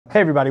Hey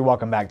everybody,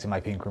 welcome back to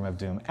my Pink Room of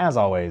Doom. As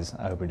always,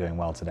 I hope you're doing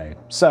well today.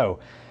 So,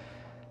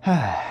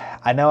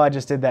 I know I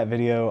just did that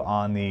video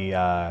on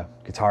the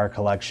guitar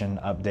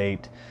collection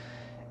update,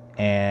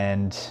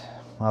 and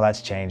well,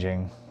 that's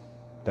changing.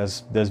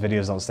 Those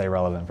videos don't stay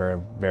relevant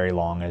for very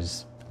long,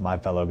 as my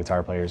fellow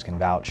guitar players can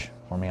vouch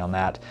for me on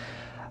that.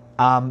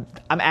 I'm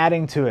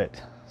adding to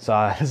it.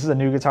 So this is a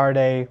new guitar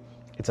day.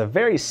 It's a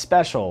very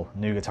special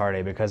new guitar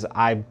day because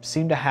I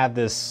seem to have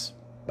this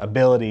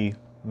ability,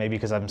 maybe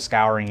because I'm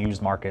scouring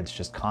used markets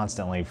just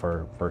constantly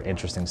for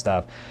interesting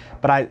stuff,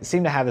 but I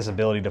seem to have this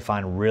ability to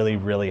find really,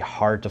 really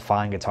hard to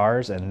find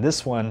guitars, and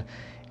this one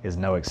is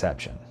no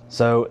exception.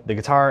 So the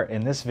guitar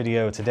in this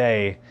video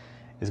today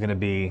is gonna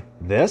be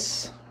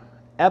this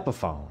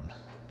Epiphone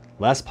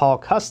Les Paul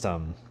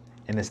Custom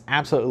in this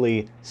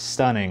absolutely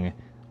stunning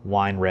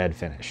wine red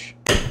finish.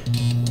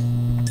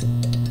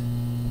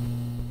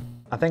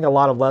 I think a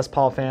lot of Les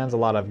Paul fans, a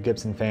lot of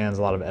Gibson fans,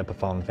 a lot of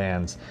Epiphone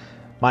fans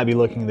might be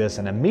looking at this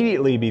and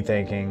immediately be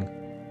thinking,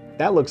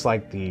 that looks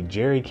like the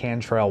Jerry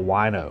Cantrell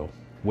Wino,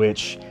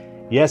 which,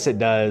 yes, it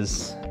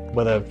does,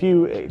 with a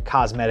few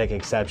cosmetic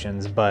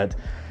exceptions, but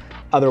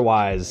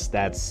otherwise,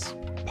 that's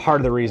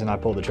part of the reason I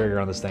pulled the trigger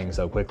on this thing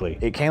so quickly.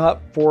 It came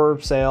up for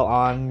sale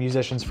on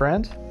Musician's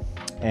Friend,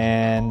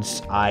 and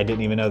I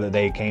didn't even know that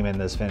they came in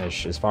this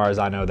finish. As far as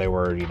I know, they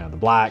were, you know, the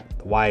black,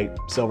 the white,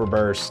 silver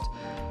burst,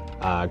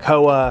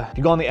 Koa. If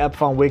you go on the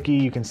Epiphone wiki,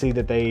 you can see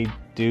that they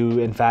do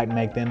in fact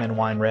make them in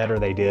wine red, or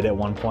they did at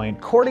one point.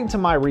 According to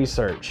my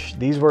research,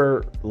 these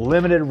were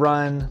limited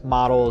run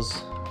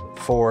models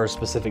for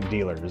specific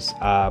dealers.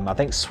 I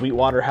think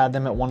Sweetwater had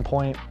them at one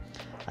point.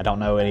 I don't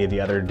know any of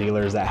the other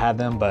dealers that had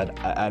them, but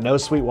I know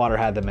Sweetwater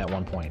had them at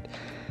one point.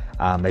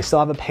 They still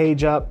have a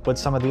page up with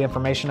some of the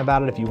information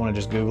about it if you want to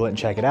just Google it and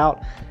check it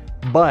out.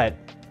 But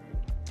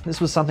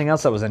this was something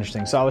else that was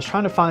interesting. So I was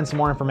trying to find some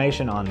more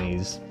information on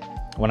these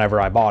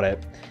whenever I bought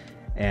it,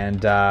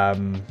 and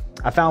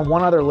I found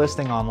one other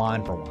listing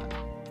online for one,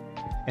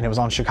 and it was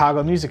on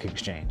Chicago Music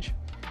Exchange.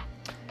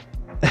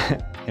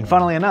 And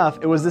funnily enough,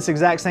 it was this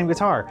exact same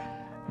guitar.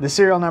 The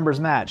serial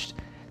numbers matched.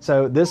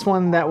 So this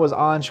one that was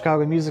on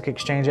Chicago Music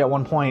Exchange at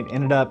one point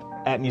ended up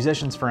at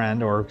Musician's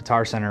Friend or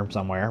Guitar Center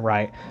somewhere,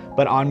 right?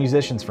 But on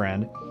Musician's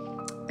Friend,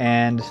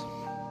 and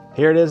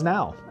here it is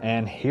now.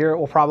 And here it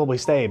will probably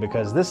stay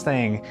because this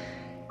thing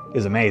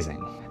is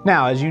amazing.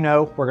 Now, as you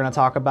know, we're gonna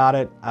talk about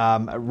it.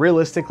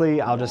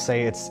 Realistically, I'll just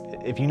say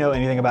if you know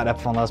anything about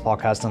Epiphone Les Paul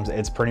Customs,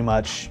 it's pretty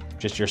much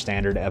just your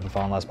standard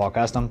Epiphone Les Paul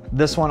Custom.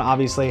 This one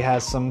obviously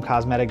has some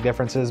cosmetic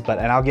differences,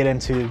 and I'll get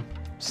into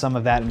some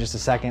of that in just a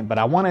second, but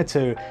I wanted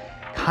to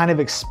kind of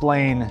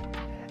explain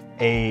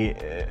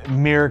a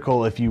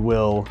miracle, if you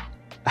will,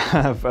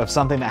 of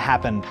something that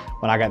happened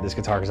when I got this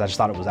guitar, because I just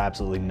thought it was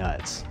absolutely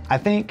nuts. I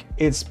think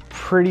it's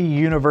pretty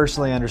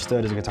universally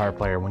understood as a guitar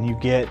player when you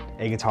get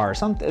a guitar,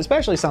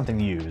 especially something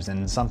used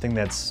and something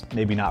that's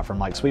maybe not from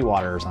like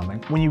Sweetwater or something.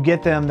 When you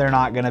get them, they're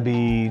not gonna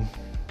be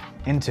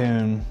in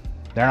tune,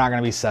 they're not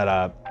gonna be set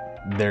up,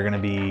 they're gonna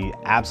be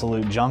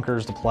absolute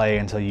junkers to play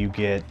until you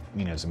get,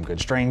 you know, some good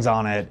strings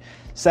on it,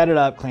 set it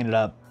up, clean it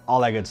up,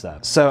 all that good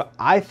stuff. So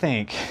I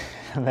think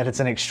that it's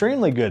an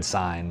extremely good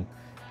sign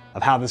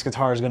of how this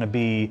guitar is gonna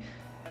be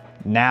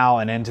now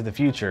and into the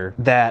future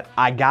that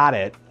I got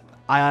it,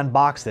 I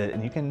unboxed it,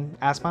 and you can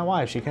ask my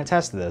wife, she can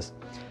attest to this.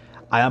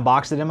 I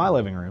unboxed it in my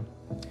living room.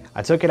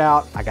 I took it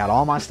out, I got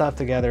all my stuff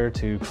together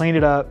to clean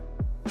it up,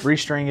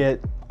 restring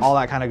it, all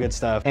that kind of good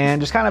stuff.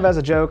 And just kind of as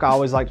a joke, I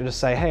always like to just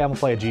say, hey, I'm gonna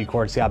play a G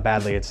chord, see how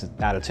badly it's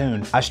out of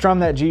tune. I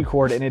strummed that G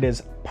chord and it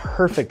is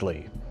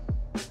perfectly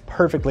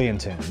in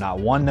tune. Not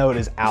one note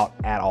is out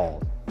at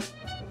all.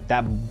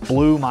 That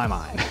blew my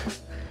mind.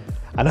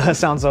 I know that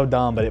sounds so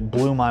dumb, but it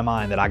blew my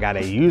mind that I got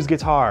a used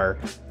guitar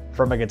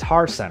from a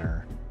Guitar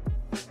Center,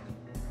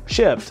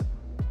 shipped,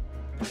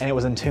 and it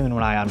was in tune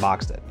when I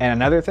unboxed it. And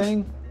another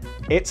thing,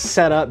 it's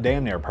set up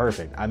damn near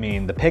perfect. I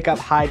mean, the pickup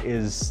height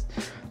is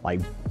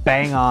like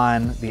bang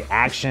on, the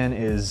action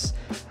is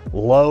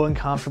low and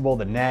comfortable,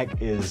 the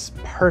neck is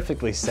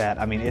perfectly set.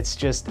 I mean, it's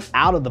just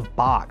out of the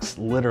box,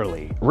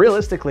 literally.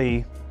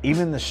 Realistically,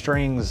 even the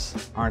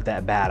strings aren't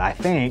that bad. I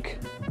think,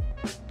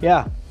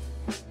 yeah,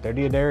 they're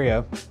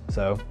D'Addario,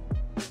 so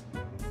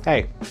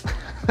hey.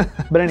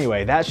 But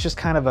anyway, that's just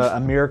kind of a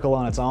miracle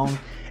on its own.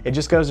 It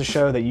just goes to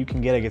show that you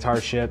can get a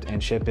guitar shipped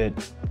and ship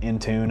it in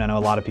tune. I know a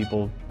lot of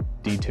people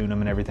detune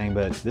them and everything,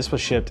 but this was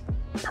shipped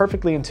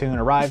perfectly in tune,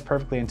 arrived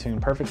perfectly in tune,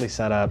 perfectly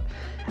set up.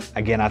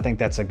 Again, I think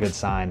that's a good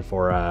sign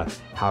for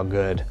how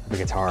good of a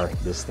guitar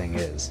this thing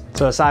is.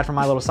 So aside from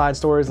my little side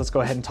stories, let's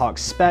go ahead and talk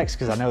specs,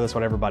 because I know that's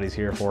what everybody's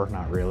here for.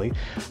 Not really,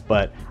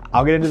 but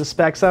I'll get into the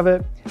specs of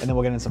it, and then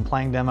we'll get into some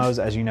playing demos.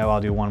 As you know,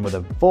 I'll do one with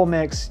a full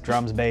mix,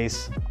 drums,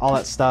 bass, all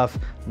that stuff.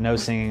 No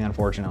singing,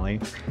 unfortunately.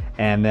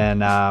 And then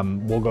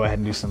we'll go ahead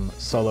and do some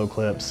solo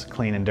clips,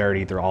 clean and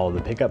dirty, through all of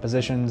the pickup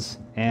positions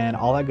and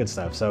all that good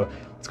stuff. So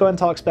let's go ahead and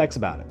talk specs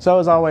about it. So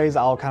as always,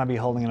 I'll kind of be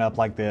holding it up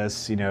like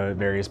this, you know, at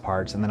various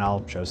parts, and then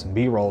I'll show some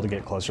B-roll to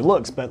get closer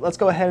looks. But let's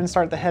go ahead and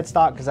start the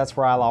headstock, because that's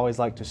where I'll always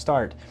like to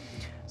start.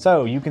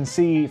 So you can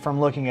see from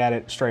looking at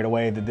it straight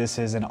away that this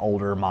is an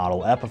older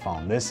model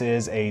Epiphone. This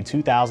is a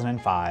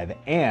 2005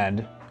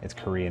 and it's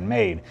Korean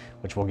made,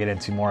 which we'll get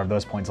into more of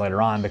those points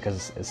later on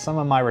because as some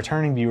of my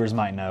returning viewers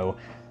might know,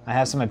 I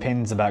have some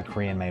opinions about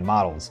Korean made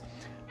models.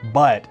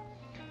 But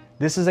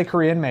this is a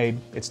Korean made,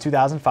 it's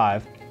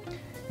 2005.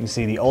 You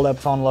see the old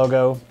Epiphone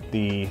logo,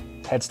 the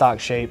headstock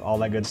shape, all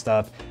that good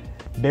stuff.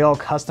 Big old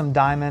custom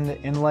diamond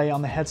inlay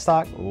on the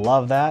headstock,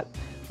 love that.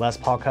 Les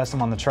Paul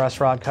custom on the truss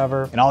rod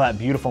cover, and all that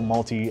beautiful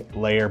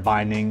multi-layer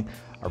binding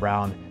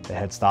around the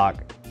headstock,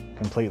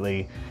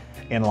 completely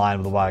in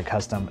line with what a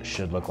custom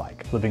should look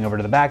like. Flipping over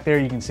to the back there,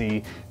 you can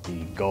see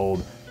the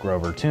gold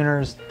Grover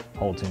tuners,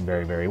 hold tune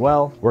very, very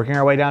well. Working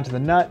our way down to the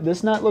nut,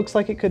 this nut looks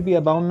like it could be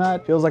a bone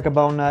nut. Feels like a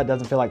bone nut,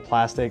 doesn't feel like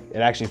plastic. It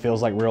actually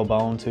feels like real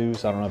bone too,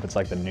 so I don't know if it's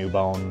like the new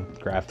bone,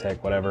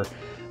 Graphtec, whatever.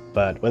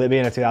 But with it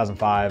being a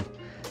 2005,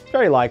 it's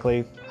very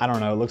likely. I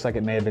don't know, it looks like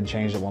it may have been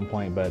changed at one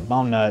point, but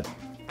bone nut,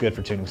 good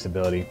for tuning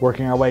stability.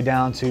 Working our way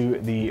down to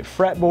the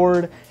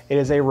fretboard. It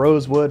is a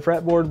rosewood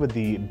fretboard with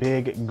the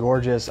big,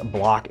 gorgeous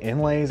block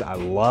inlays. I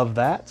love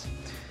that.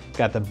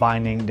 Got the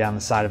binding down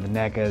the side of the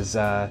neck as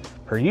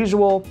per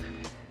usual.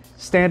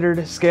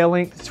 Standard scale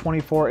length,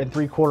 24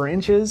 3/4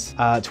 inches.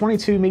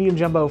 22 medium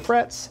jumbo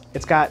frets.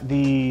 It's got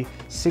the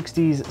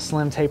 60s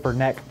slim taper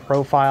neck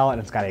profile and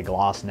it's got a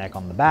gloss neck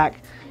on the back.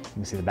 You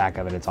can see the back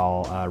of it, it's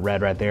all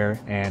red right there.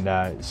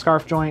 And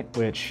scarf joint,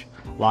 which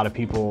a lot of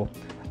people,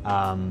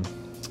 I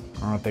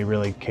don't know if they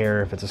really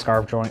care if it's a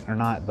scarf joint or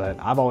not, but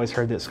I've always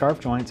heard that scarf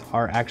joints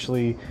are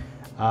actually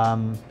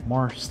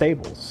more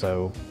stable.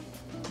 So,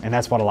 and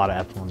that's what a lot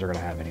of Epiphones are gonna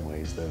have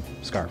anyways, the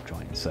scarf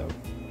joint. So,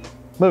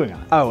 moving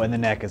on. Oh, and the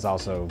neck is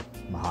also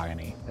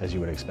mahogany, as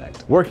you would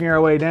expect. Working our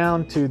way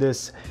down to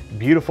this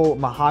beautiful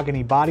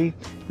mahogany body.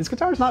 This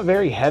guitar is not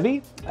very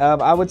heavy.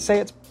 I would say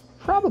it's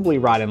probably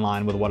right in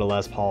line with what a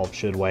Les Paul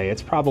should weigh.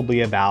 It's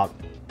probably about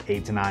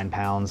 8 to 9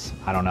 pounds.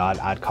 I don't know,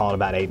 I'd call it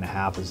about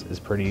 8.5 is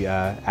pretty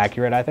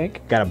accurate, I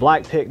think. Got a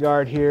black pick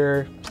guard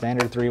here,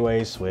 standard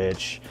 3-way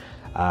switch,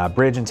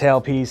 bridge and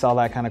tailpiece, all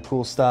that kind of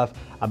cool stuff.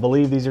 I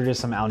believe these are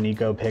just some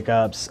Alnico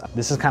pickups.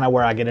 This is kind of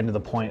where I get into the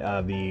point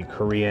of the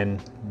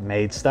Korean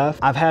made stuff.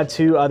 I've had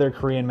 2 other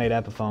Korean made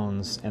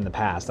Epiphones in the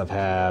past. I've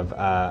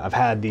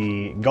had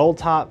the Gold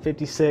Top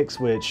 56,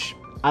 which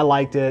I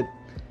liked it.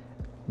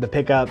 The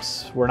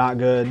pickups were not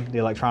good. The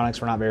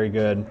electronics were not very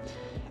good.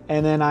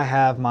 And then I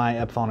have my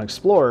Epiphone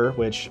Explorer,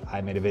 which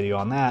I made a video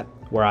on that,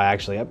 where I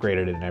actually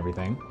upgraded it and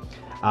everything.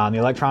 The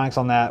electronics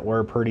on that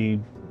were pretty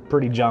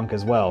junk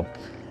as well.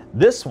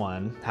 This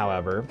one,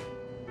 however,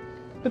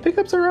 the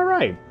pickups are all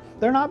right.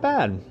 They're not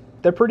bad.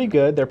 They're pretty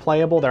good. They're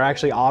playable. They're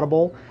actually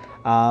audible.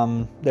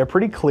 They're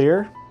pretty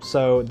clear,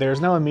 so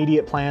there's no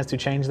immediate plans to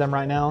change them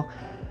right now.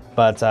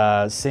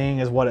 But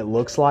seeing as what it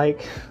looks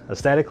like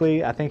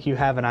aesthetically, I think you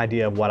have an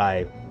idea of what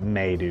I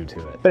may do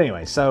to it. But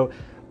anyway, so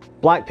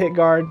black pick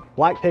guard,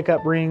 black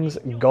pickup rings,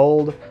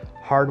 gold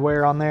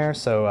hardware on there.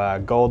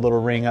 So gold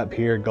little ring up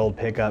here, gold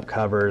pickup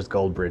covers,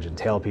 gold bridge and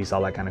tailpiece,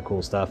 all that kind of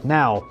cool stuff.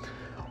 Now,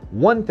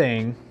 one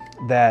thing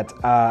that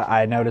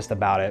I noticed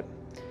about it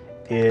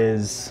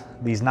is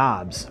these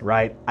knobs,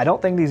 right? I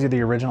don't think these are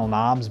the original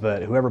knobs,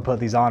 but whoever put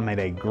these on made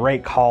a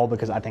great call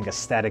because I think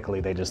aesthetically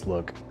they just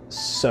look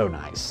so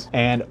nice.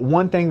 And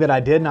one thing that I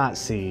did not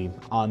see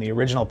on the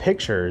original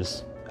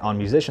pictures on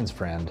Musician's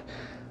Friend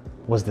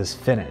was this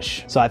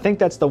finish. So I think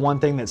that's the one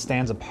thing that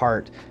stands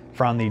apart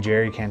from the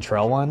Jerry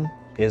Cantrell one,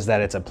 is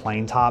that it's a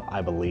plain top,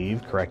 I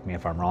believe. Correct me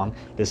if I'm wrong.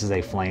 This is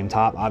a flame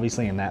top,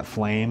 obviously, and that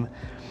flame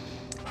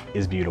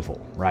is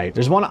beautiful, right?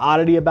 There's one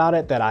oddity about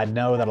it that I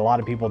know that a lot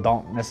of people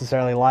don't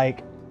necessarily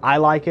like. I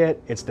like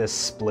it. It's this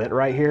split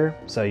right here.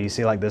 So you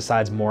see like this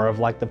side's more of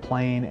like the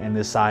plain and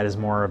this side is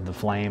more of the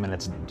flame, and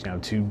it's, you know,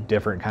 2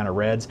 different kind of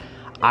reds.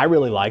 I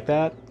really like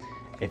that.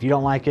 If you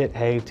don't like it,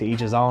 hey, to each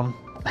his own.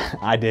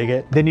 I dig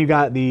it. Then you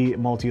got the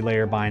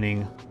multi-layer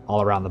binding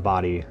all around the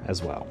body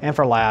as well. And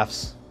for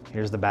laughs,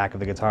 here's the back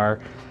of the guitar.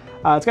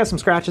 It's got some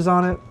scratches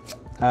on it.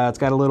 It's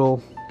got a little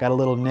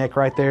nick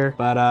right there.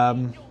 But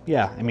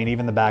yeah, I mean,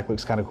 even the back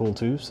looks kind of cool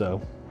too. So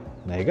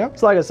there you go.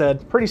 So like I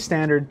said, pretty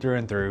standard through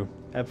and through.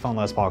 Epiphone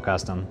Les Paul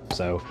custom.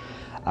 So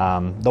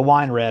the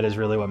wine red is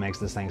really what makes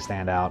this thing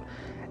stand out.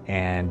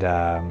 And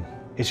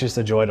it's just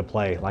a joy to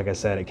play. Like I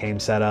said, it came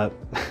set up,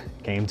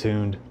 came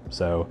tuned.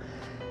 So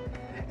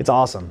it's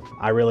awesome.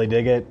 I really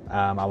dig it.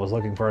 I was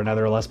looking for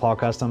another Les Paul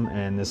custom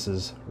and this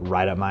is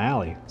right up my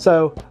alley.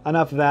 So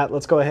enough of that.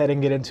 Let's go ahead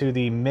and get into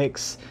the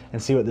mix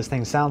and see what this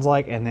thing sounds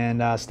like, and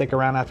then stick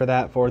around after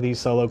that for these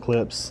solo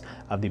clips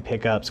of the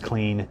pickups,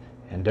 clean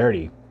and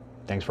dirty.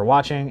 Thanks for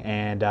watching,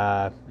 and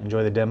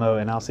enjoy the demo,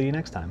 and I'll see you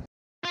next time.